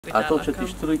A to, če ti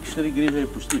štiri griže,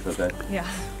 puštiš, kaj? Ja,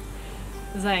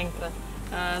 zaenkrat.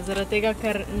 Zaradi tega,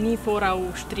 ker ni fora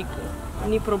v štriku.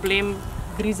 Ni problem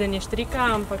grizenje štrika,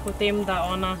 ampak v tem, da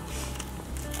ona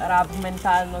rabi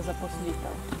mentalno zaposlitev.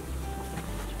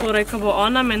 Torej, ko bo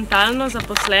ona mentalno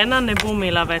zaposlena, ne bo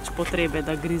imela več potrebe,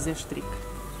 da grize štrik.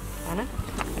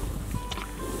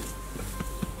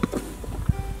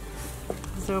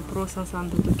 Zdaj jo prosim, sam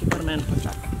da tukaj pri meni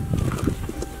počaka.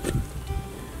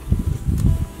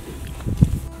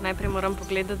 Najprej moram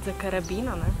pogledati za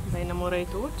karabino, da ji ne mora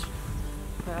iti uč.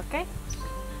 To je okej.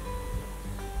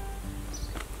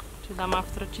 Če dam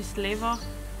aftra čist levo,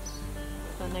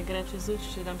 da ne gre čez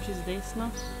uč, če dam čist desno,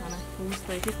 v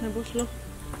usta ji tudi ne bo šlo.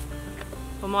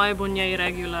 Po moje bo njej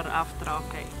regular aftra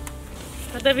okej.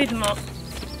 Pa da vidimo,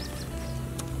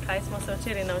 kaj smo se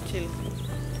včeraj naučili.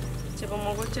 Če bo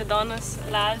mogoče danes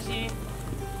lažje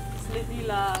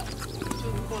sledila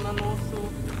čutko na nosu,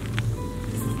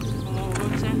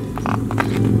 mogoče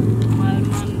malo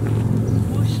manj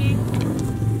Pushy,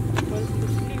 bolj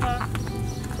spoštljiva.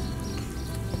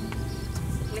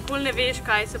 Nikoli ne veš,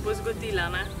 kaj se bo zgodila,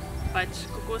 pač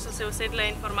kako so se usedle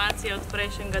informacije od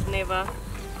prejšnjega dneva.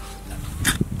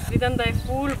 Vidim, da je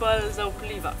ful bolj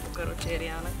zaupljiva, kakor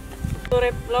včeraj.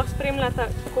 Torej, lahko spremljate,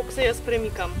 koliko se jaz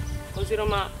premikam,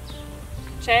 oziroma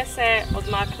če se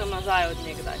odmaknem nazaj od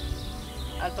nekdaj,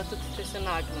 ali pa tudi, če se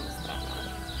nagnem stran.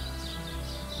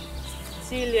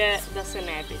 Cilj je, da se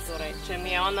ne bi. Torej, če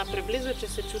mi je ona preblizu, če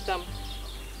se čutam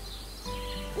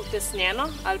utesnjeno,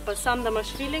 ali pa sam, da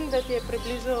imaš feeling, da ti je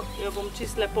preblizu, jo bom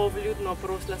čist lepo vljudno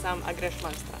prosila sam, a greš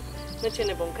manj stran. Če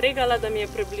ne bom kregala, da mi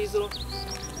je preblizu,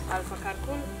 ali pa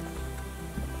karkoli,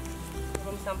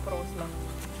 bom sam prosila.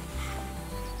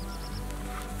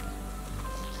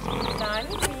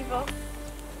 Stani živo.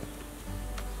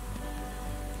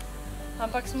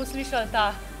 Ampak smo slišali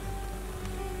ta,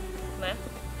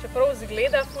 čeprav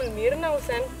zgleda ful mirna,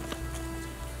 vsem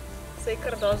se je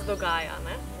kar dosti dogaja v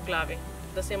glavi,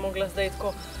 da se je mogla zdaj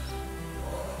tako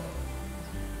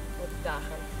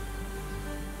oddahati.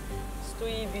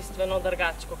 Stoji bistveno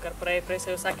drugače, kar prej se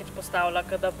je vsakič postavila,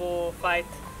 da bo fajt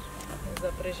za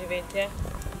preživetje.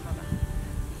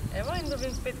 Evo in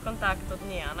dobim spet kontakt od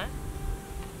nje,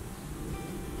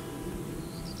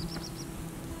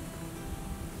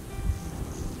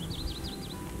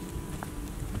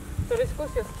 Torej,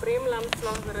 skozi jo spremljam,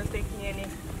 sploh zaradi teh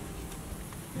njenih.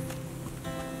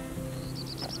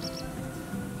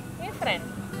 Je friend.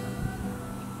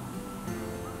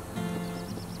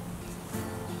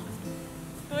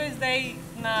 To je zdaj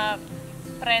na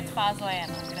predfazo 1,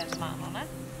 gre z mano,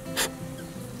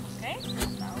 Okej,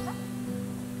 stavlja.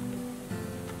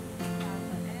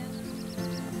 Faza 1.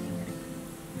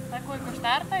 Takoj, ko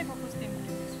štarta, pa pustim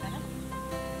pritisk,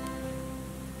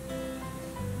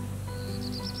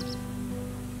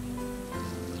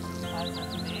 Faza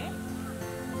 2.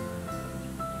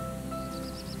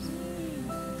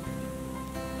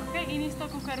 In isto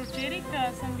kakor včeraj, ko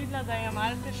sem videla, da je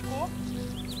malo težko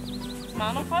z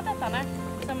mano hoditi,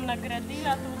 sem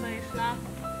nagradila to, da je šla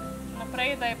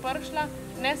naprej, da je prišla.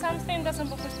 Ne samo s tem, da sem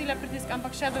popustila pritisk,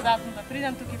 ampak še dodatno, da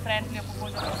pridem tukaj friendly,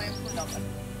 poboža, da je ful dobro.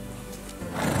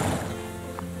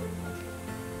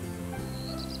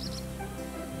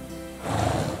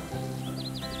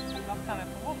 Lahko me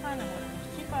povoha, ne morem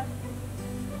ščipati.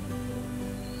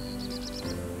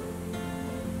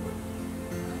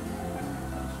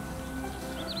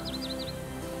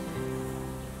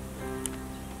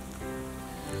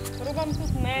 Probam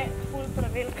tudi ne ful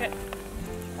prevelike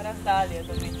razdalje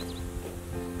dobiti.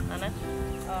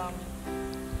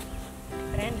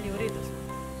 Friendly v redu smo.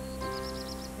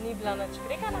 Ni bila nič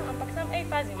kregana, ampak sem,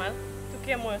 pazi malo,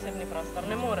 tukaj je moj osebni prostor,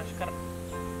 ne moreš kar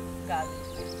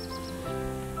gaziti.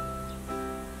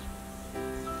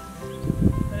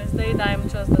 Torej, zdaj dajem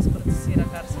čas, da sprocesira,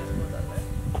 kar se je zgodilo.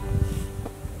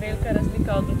 Velika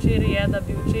razlika od včeraj je, da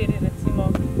bi včeraj, recimo,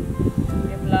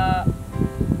 je bila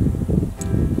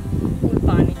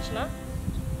panična.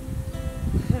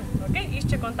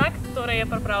 Išče kontakt, torej je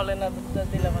pripravljena, da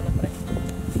delava naprej.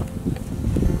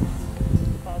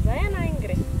 Faza 1 in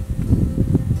gre.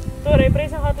 Torej, prej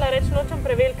sem hotela reči, nočem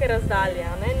prevelike razdalje.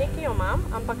 Nekaj jo imam,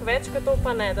 ampak več kot to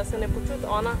pa ne, da se ne počuti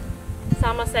ona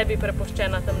sama sebi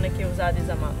prepuščena tam nekje v zadnji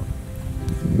za mano.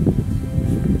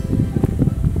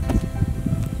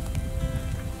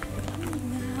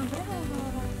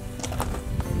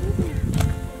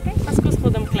 Pa skozi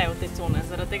hodem tle v te cone,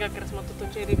 zaradi tega, ker smo tudi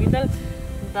včeraj videli,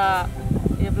 da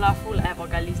je bila ful, evo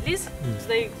ga, liz.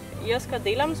 Zdaj, jaz, ko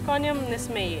delam s konjem, ne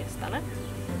sme jesti,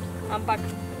 ampak,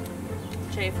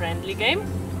 če je friendly game,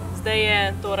 zdaj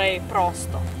je torej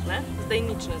prosto, zdaj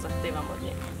nič ne zahtevam od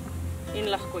nje in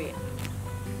lahko je.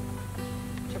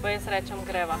 pa jaz rečem,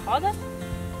 greva hodat,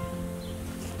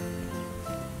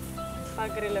 pa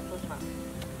gre lepo z nami.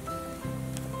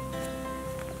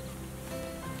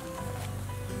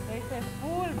 Dajte,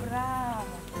 ful,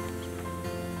 bravo!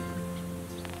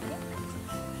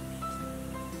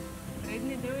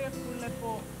 Prednji del je ful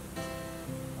lepo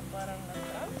obrn na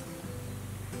stran.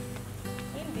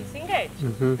 In disengage.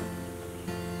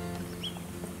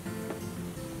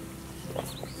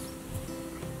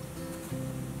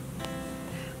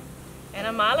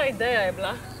 Ena mala ideja je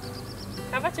bila.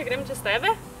 Kaj pa, če grem čez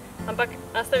tebe? Ampak,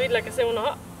 a sta videla, kaj se je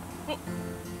ono?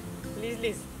 Liz,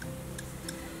 liz.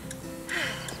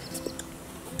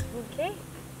 Ok.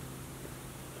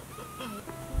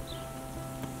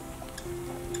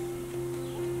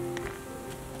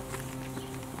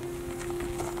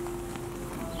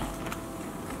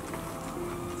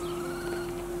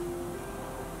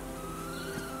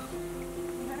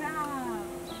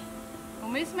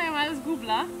 Vmes me je malo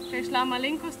zgubila, ker je šla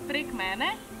malenkost prek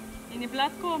mene in je bila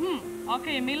tako, ok,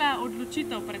 je imela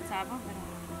odločitev pred sabo.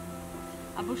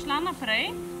 A bo šla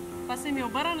naprej, pa se mi je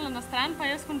obrnila na stran, pa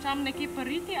jaz končam nekje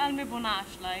pariti ali me bo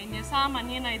našla. In je sama,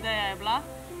 njena ideja je bila,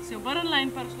 se je obrnila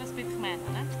in prišla spet k mene,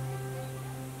 ne?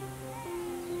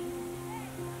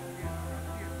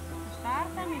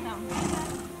 Štartam in dam vse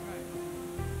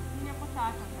in jo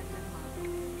počakam, da gre malo.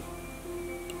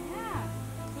 Ja,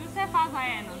 to je vse faza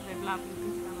 1, zdaj bila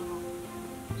pritiskana noga.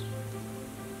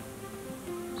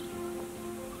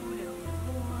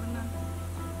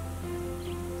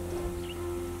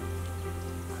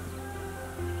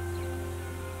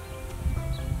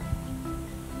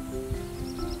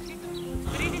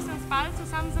 Palcu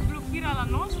sam zablokirala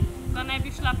nos, da ne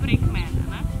bi šla prek mene,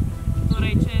 ne?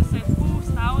 Torej, če se tako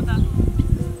ustav, da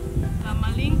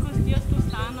malenkost jaz tu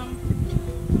stanem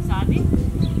vzadi,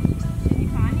 če ni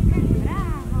panike,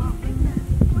 bravo!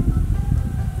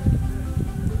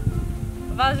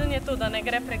 Važno je to, da ne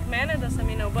gre prek mene, da se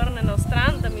mi ne obrne na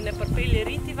stran, da mi ne pripelje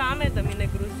riti vame, da mi ne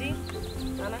grozi.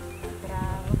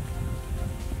 Bravo!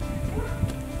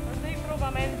 Zdaj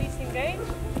probam en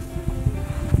disengage.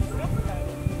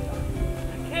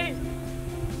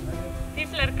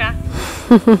 Tiflerka.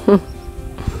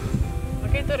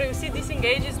 Ok, torej vsi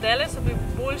disengages zdajle so bili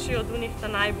boljši od unih ta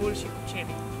najboljših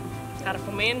včeraj. Kar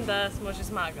pomeni, da smo že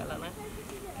zmagali, ne?